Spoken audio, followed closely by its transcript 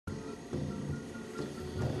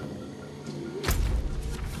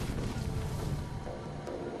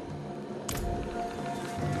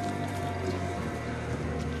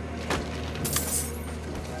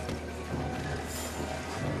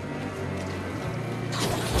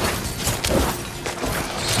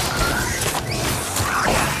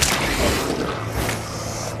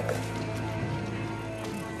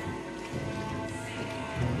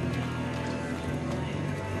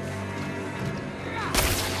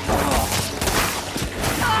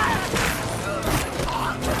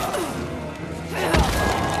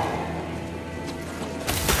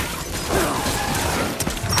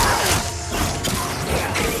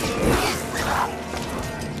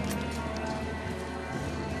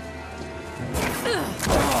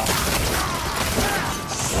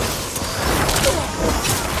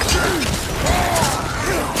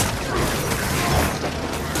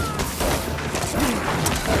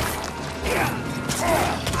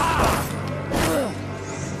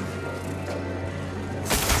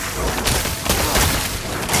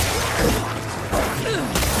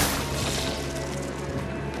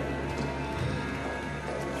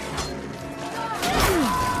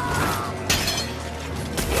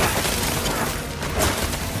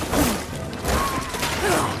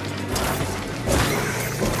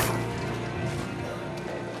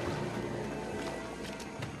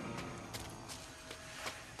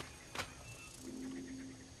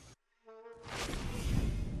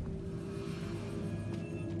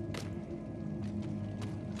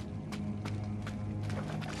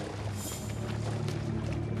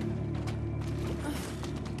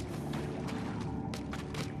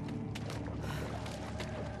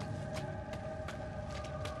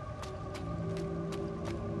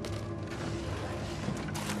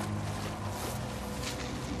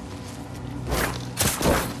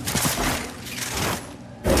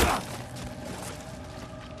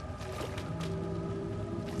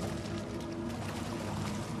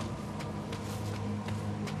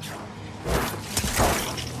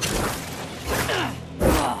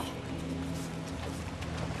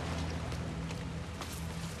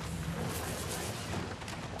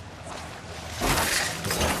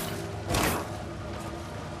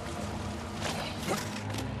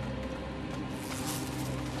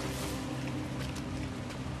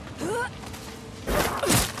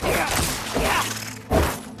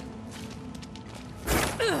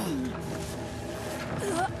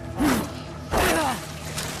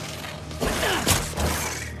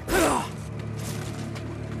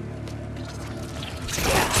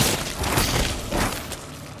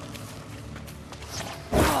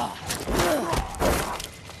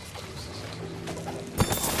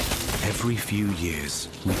Every few years,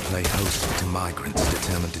 we play host to migrants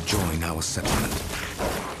determined to join our settlement.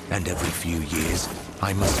 And every few years,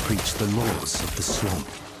 I must preach the laws of the swamp.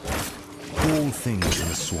 All things in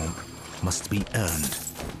the swamp must be earned.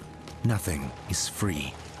 Nothing is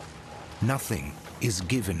free. Nothing is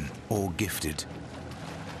given or gifted.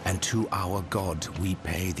 And to our God we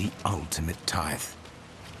pay the ultimate tithe.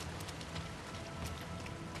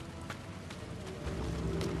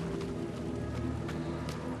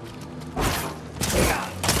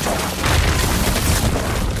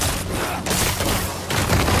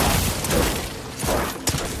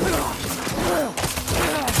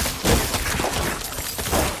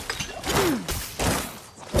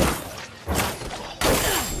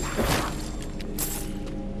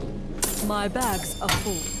 My bags are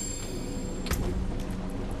full.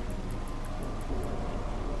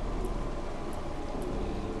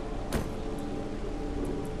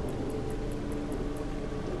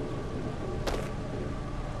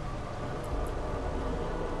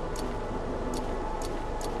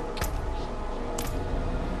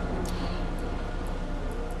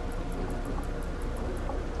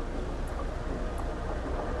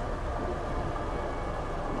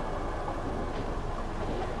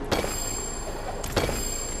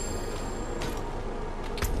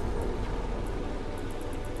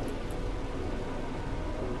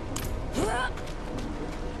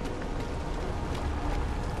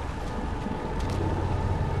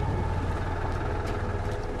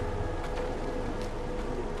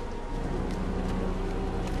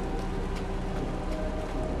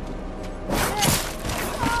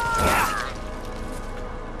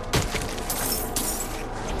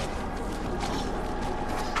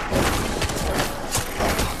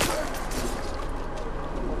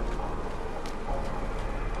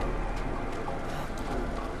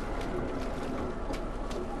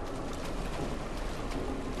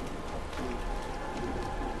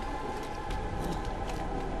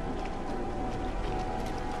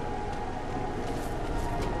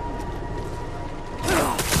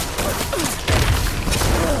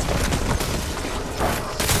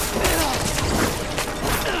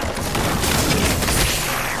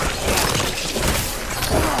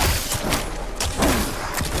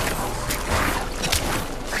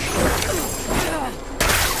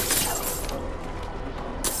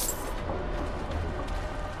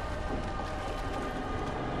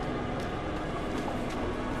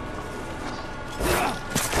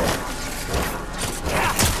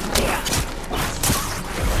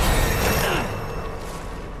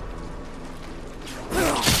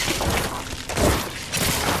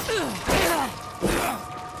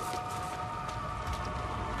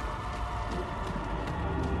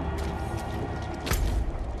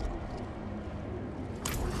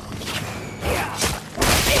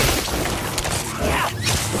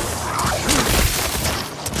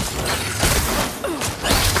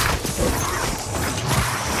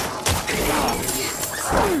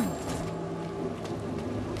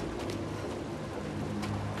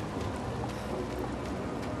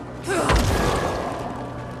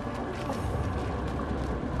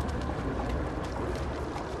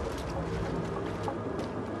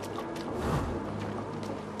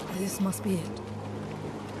 This must be it.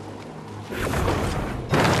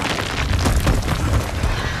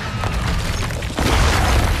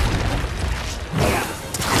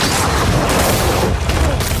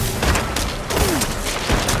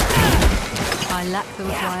 I lack the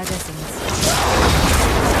required essence.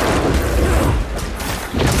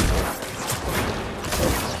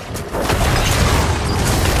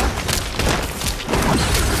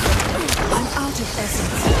 I'm out of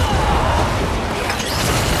essence.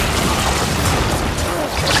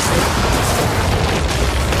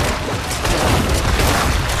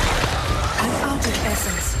 I'm out of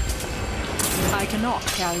essence. I cannot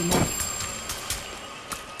carry more.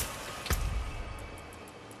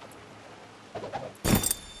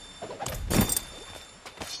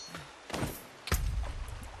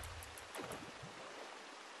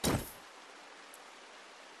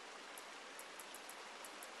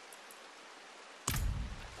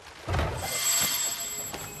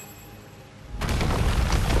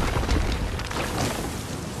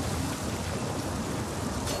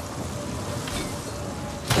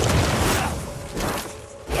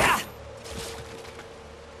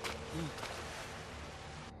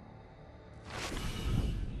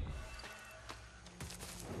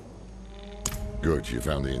 Good, you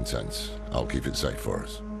found the incense. I'll keep it safe for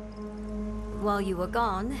us. While you were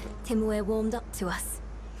gone, Timur warmed up to us.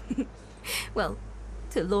 Well,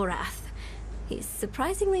 to Lorath. He's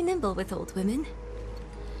surprisingly nimble with old women.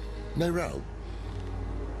 Neyrelle?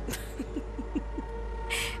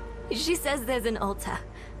 She says there's an altar.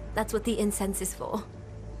 That's what the incense is for.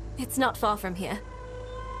 It's not far from here.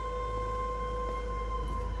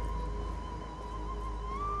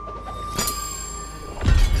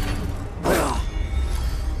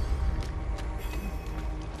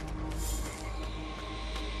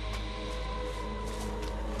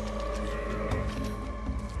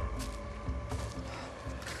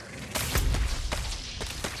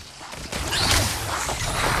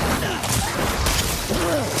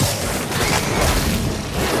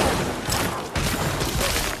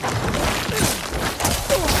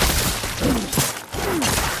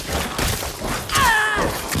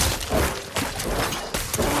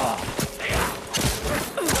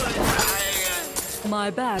 My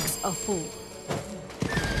bags are full.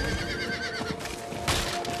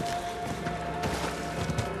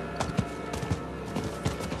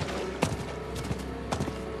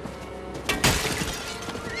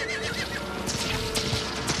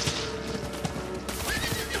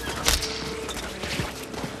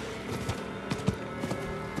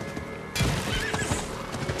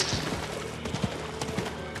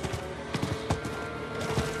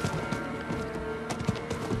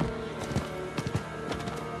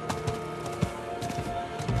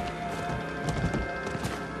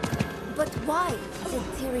 Why did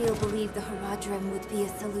Tyrael believe the Haradrim would be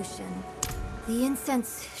a solution? The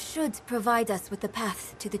incense should provide us with the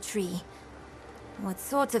path to the tree. What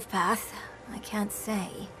sort of path, I can't say.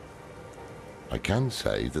 I can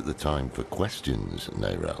say that the time for questions,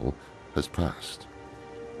 Neyrelle, has passed.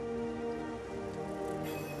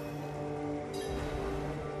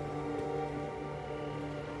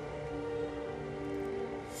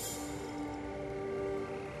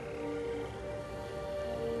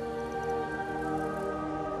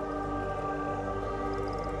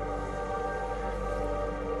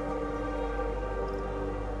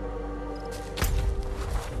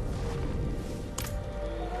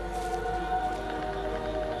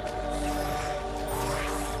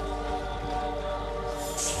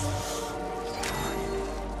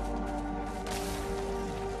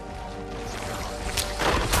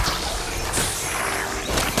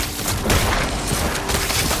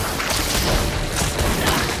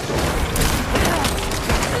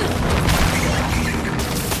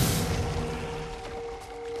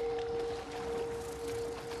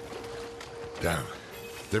 Damn.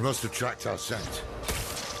 They must have tracked our scent.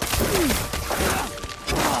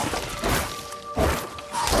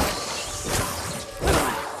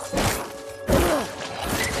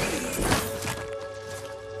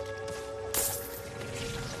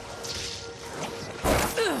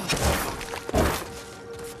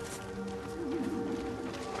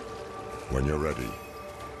 When you're ready,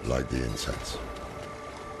 light the incense.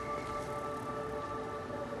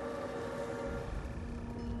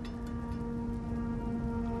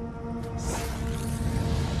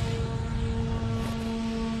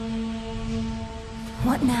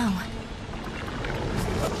 What now?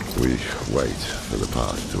 We wait for the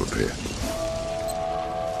path to appear.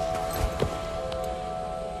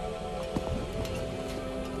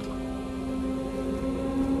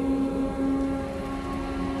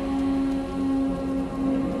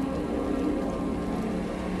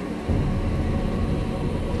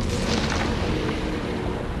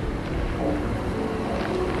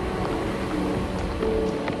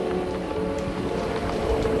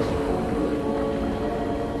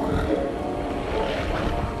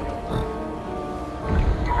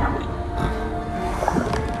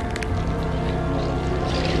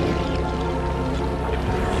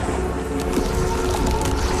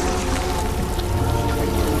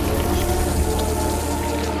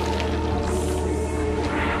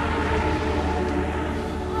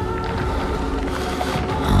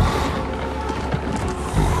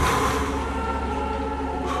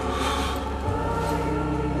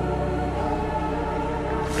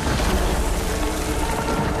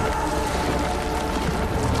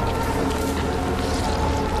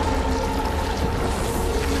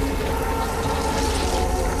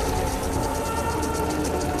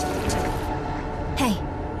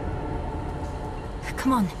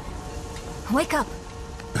 Wake up!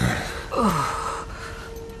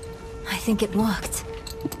 I think it worked.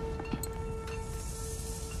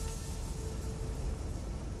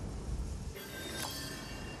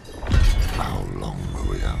 How long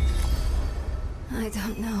were we out? I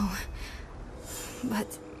don't know.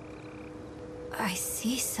 But I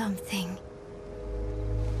see something.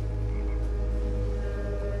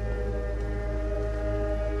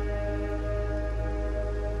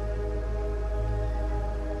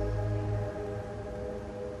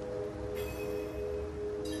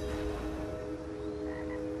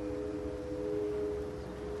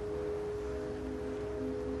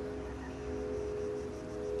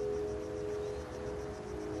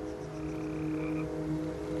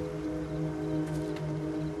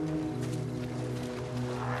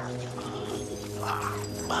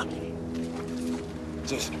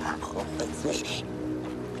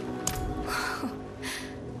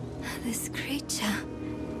 This creature,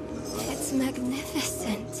 it's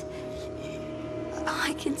magnificent.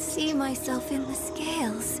 I can see myself in the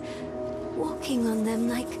scales, walking on them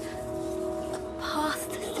like a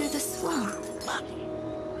path through the swamp.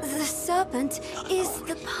 The serpent is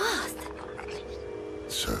the path.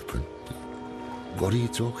 Serpent? What are you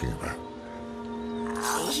talking about?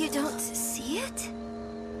 You don't see it?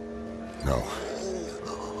 No.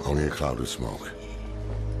 Only a cloud of smoke.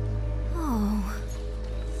 Oh.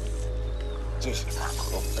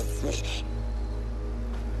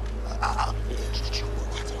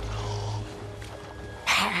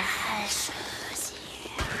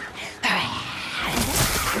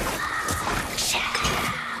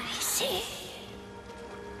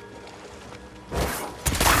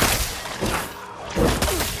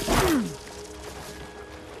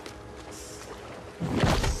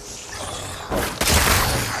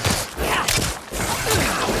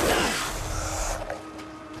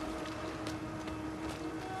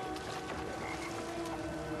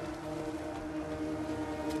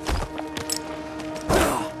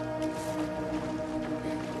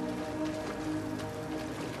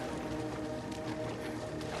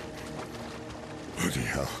 Bloody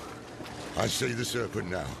hell. I see the serpent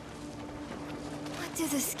now. What do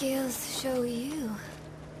the scales show you?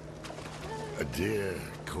 A deer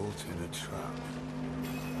caught in a trap.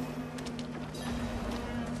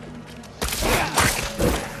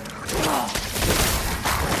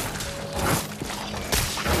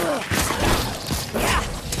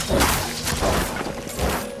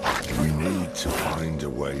 We need to find a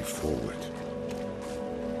way forward.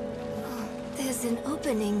 There's an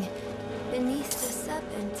opening beneath the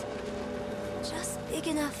serpent. Just big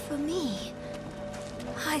enough for me.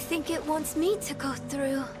 I think it wants me to go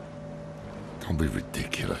through. Don't be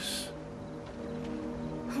ridiculous.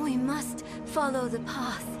 We must follow the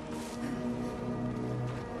path.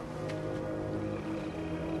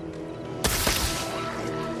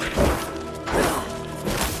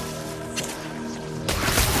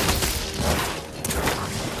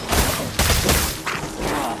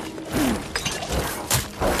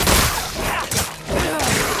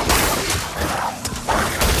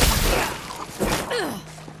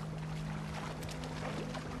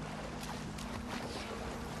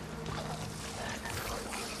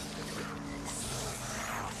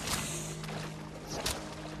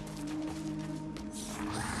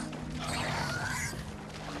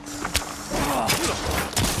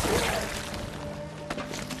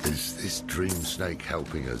 Is this dream snake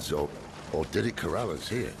helping us, or did it corral us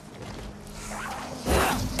here?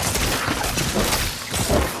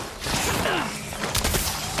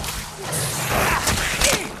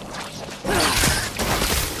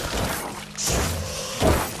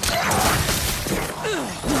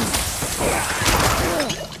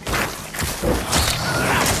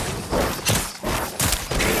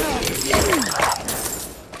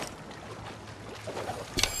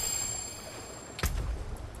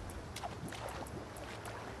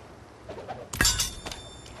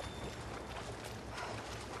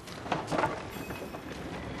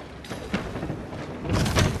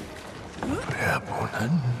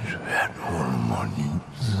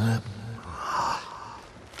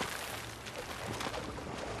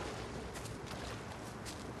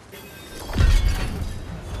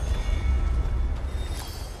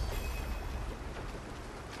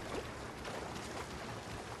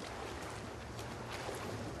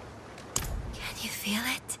 Can you feel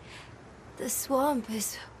it? The swamp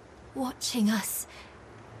is watching us,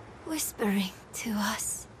 whispering to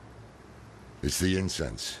us. It's the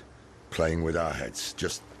incense, playing with our heads,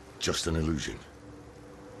 just an illusion.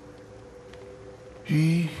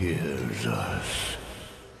 He hears us,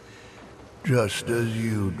 just as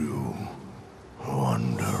you do,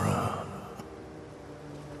 Wanderer.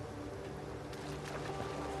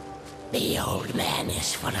 The old man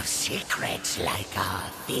is full of secrets like our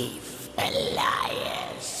thief,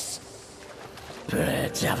 Elias.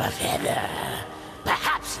 Birds of a feather.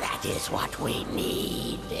 Perhaps that is what we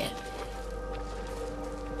need.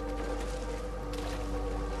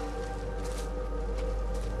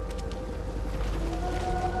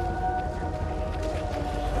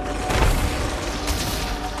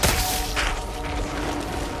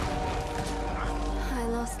 I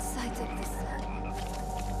lost sight of the sun.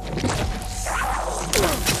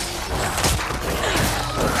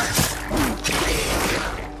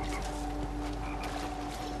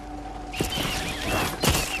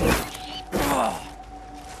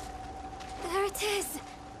 There it is!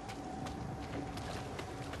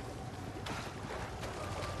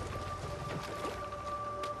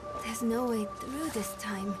 There's no way through this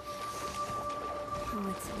time. Oh,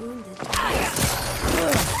 it's wounded.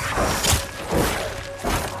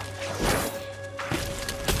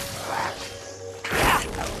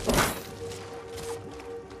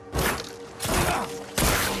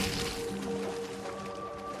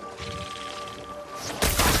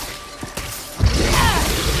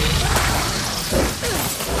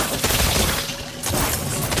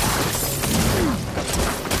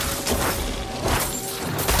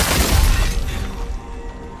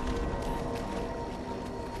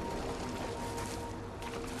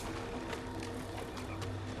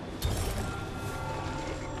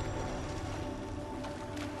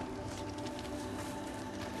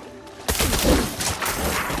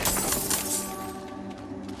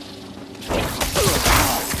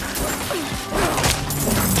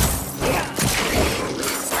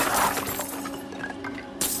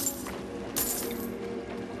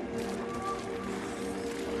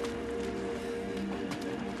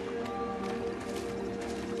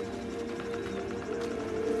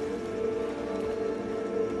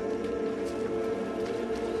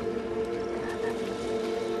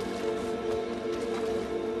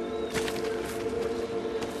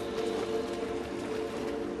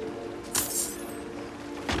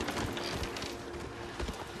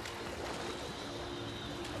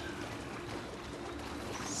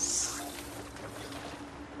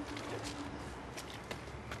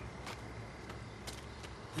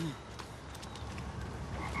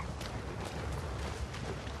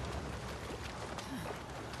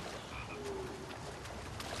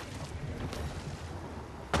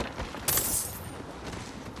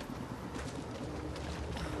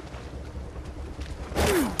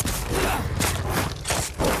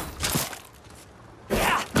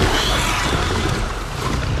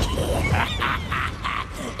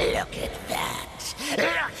 Look at that!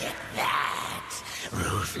 Look at that!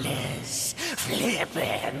 Ruthless,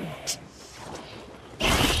 flippant.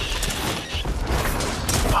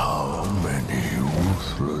 How many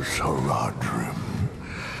ruthless Haradrim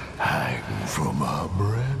hang from our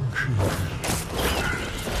branches?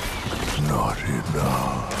 Not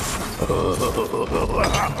enough.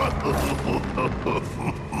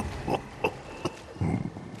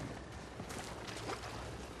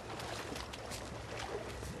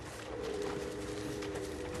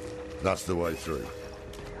 That's the way through.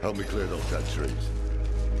 Help me clear those dead trees.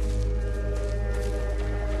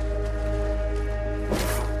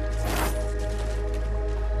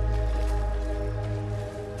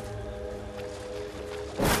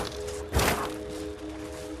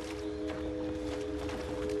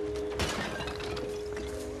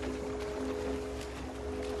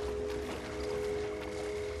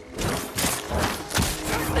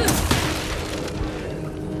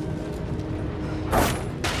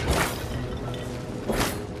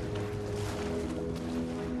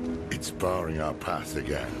 Barring our path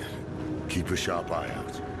again. Keep a sharp eye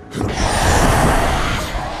out.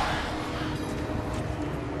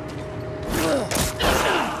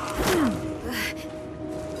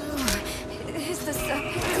 Is the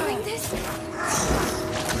serpent doing this?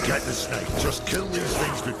 Forget the snake. Just kill these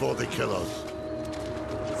things before they kill us.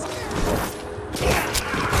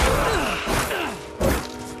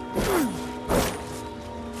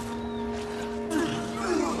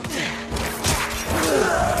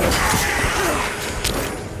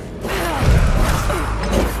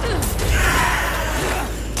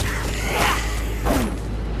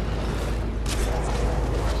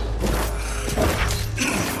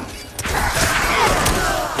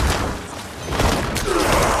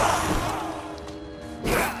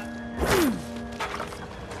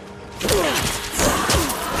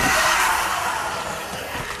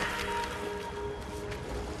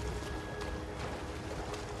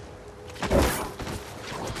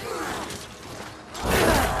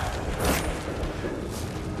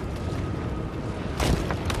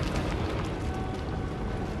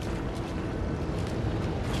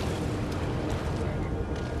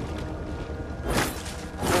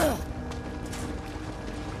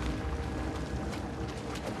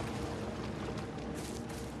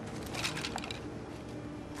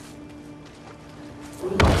 So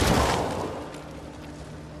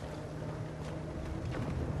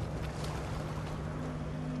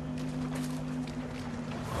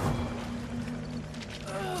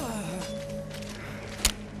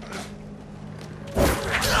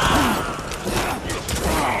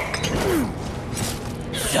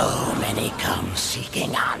many come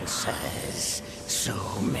seeking answers. So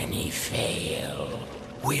many fail.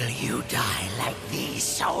 Will you die like these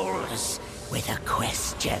souls, with a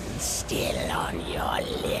question still on your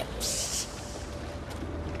lips?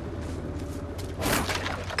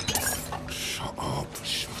 Shut up,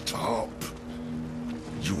 shut up.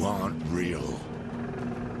 You aren't real.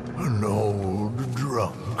 An old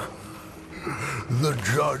drunk. The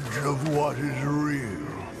judge of what is real.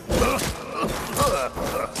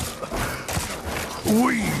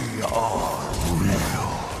 We are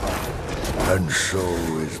real. And so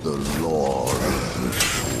is the Lord of the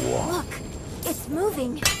Swamp. Look, it's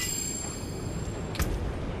moving.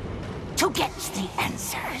 To get the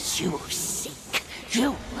answers you seek,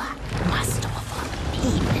 you must offer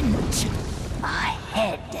payment. A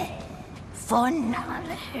head for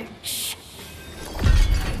knowledge.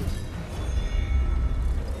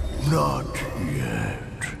 Not yet.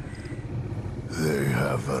 They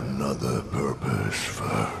have another purpose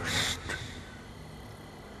first.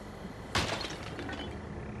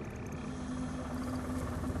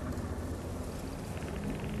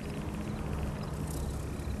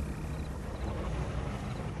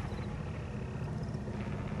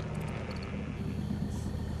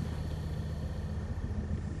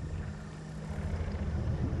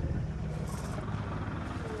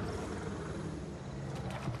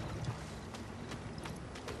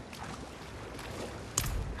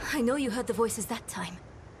 I know you heard the voices that time.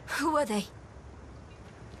 Who are they?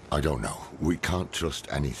 I don't know. We can't trust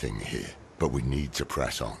anything here, but we need to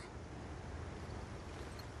press on.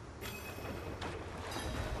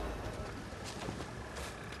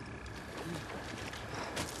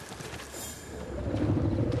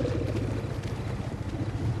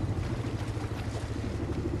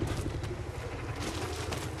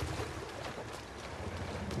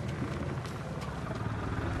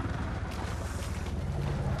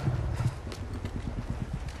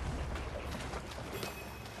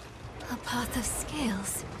 A path of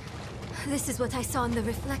scales. This is what I saw in the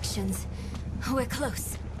reflections. We're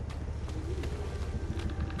close.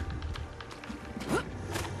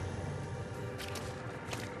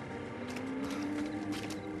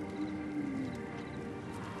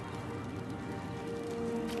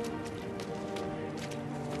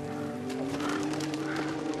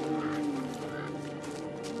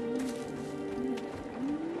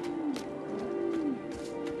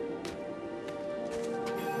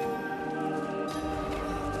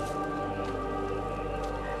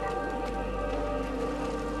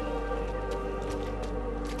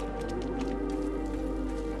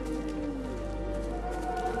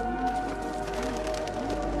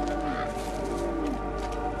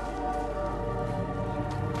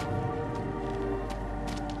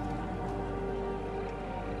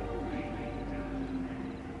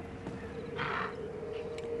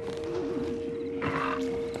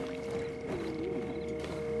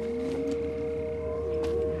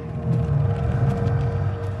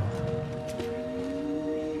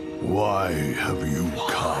 Why have you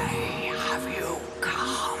come? Have you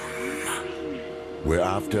come? We're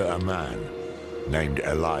after a man named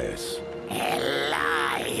Elias.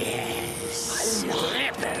 Elias.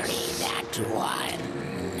 Slippery, that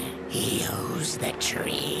one. He owes the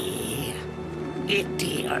tree. It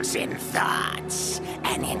deals in thoughts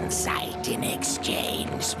and insight in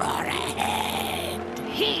exchange for a head.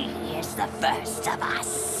 He is the first of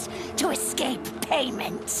us to escape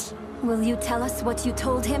payment. Will you tell us what you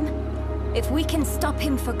told him? If we can stop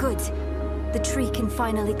him for good, the tree can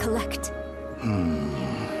finally collect.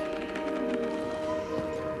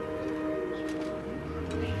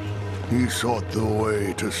 He sought the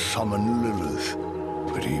way to summon Lilith,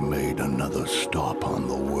 but he made another stop on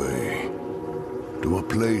the way. To a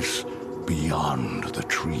place beyond the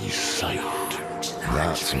tree's sight.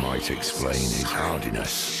 That might explain his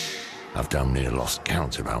hardiness. I've damn near lost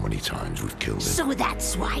count of how many times we've killed him. So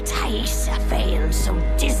that's why Taissa failed so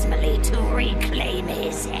dismally to reclaim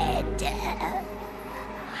his head.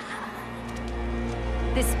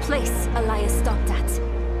 This place Elias stopped at.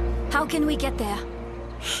 How can we get there?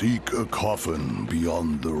 Seek a coffin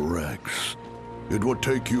beyond the wrecks. It will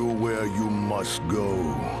take you where you must go.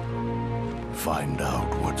 Find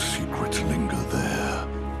out what secrets linger there.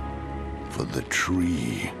 For the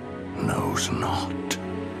tree knows not.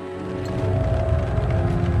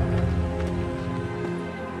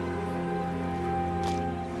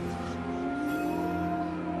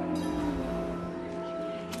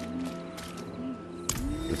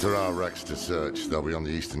 there are wrecks to search, they'll be on the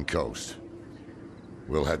eastern coast.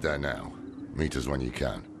 We'll head there now. Meet us when you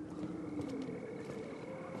can.